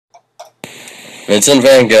Vincent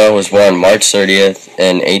van Gogh was born March 30th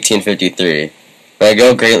in 1853. Van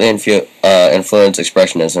Gogh greatly influenced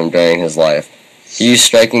Expressionism during his life. He used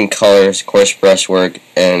striking colors, coarse brushwork,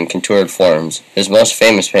 and contoured forms. His most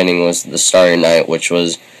famous painting was The Starry Night, which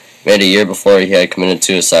was made a year before he had committed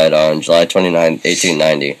suicide on July 29,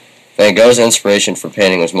 1890. Van Gogh's inspiration for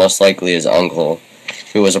painting was most likely his uncle,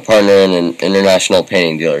 who was a partner in an international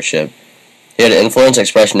painting dealership. He had influenced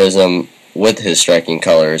Expressionism with his striking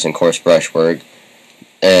colors and coarse brushwork,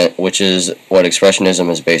 which is what Expressionism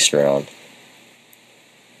is based around.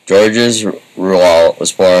 Georges Rouault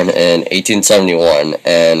was born in 1871,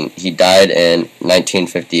 and he died in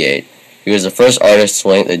 1958. He was the first artist to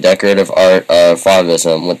link the decorative art of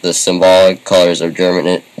Fauvism with the symbolic colors of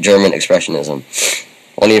German Expressionism.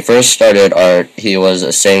 When he first started art, he was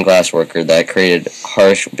a stained glass worker that created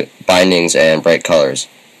harsh bindings and bright colors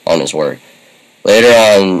on his work. Later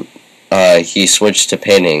on, he switched to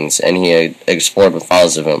paintings, and he explored with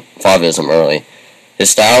Fauvism early. His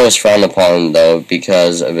style was frowned upon, though,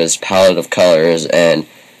 because of his palette of colors and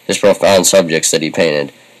his profound subjects that he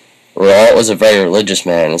painted. Rouault was a very religious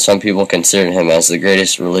man, and some people considered him as the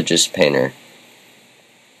greatest religious painter.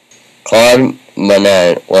 Claude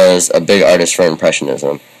Monet was a big artist for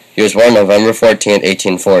Impressionism. He was born November 14,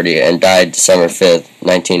 1840, and died December 5,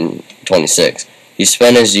 1926. He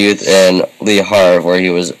spent his youth in Le Havre, where he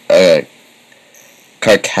was a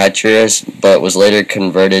caricaturist, but was later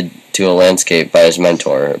converted to a landscape by his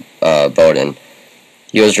mentor, Baudin.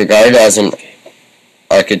 He was regarded as an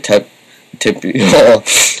archetypal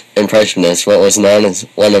impressionist, what was known as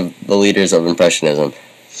one of the leaders of Impressionism.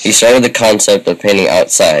 He started the concept of painting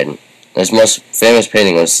outside. His most famous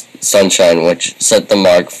painting was Sunshine, which set the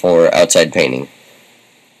mark for outside painting.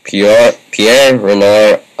 Pierre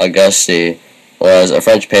Renoir Auguste was a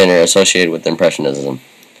French painter associated with Impressionism.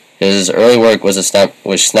 His early work was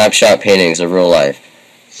snapshot paintings of real life.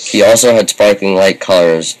 He also had sparkling light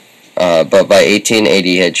colors, but by 1880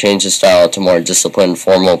 he had changed his style to more disciplined,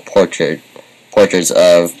 formal portraits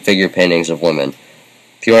of figure paintings of women.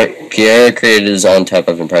 Pierre created his own type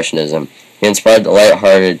of Impressionism. He inspired the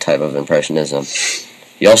light-hearted type of Impressionism.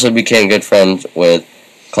 He also became good friends with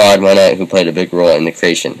Claude Monet, who played a big role in the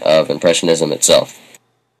creation of Impressionism itself.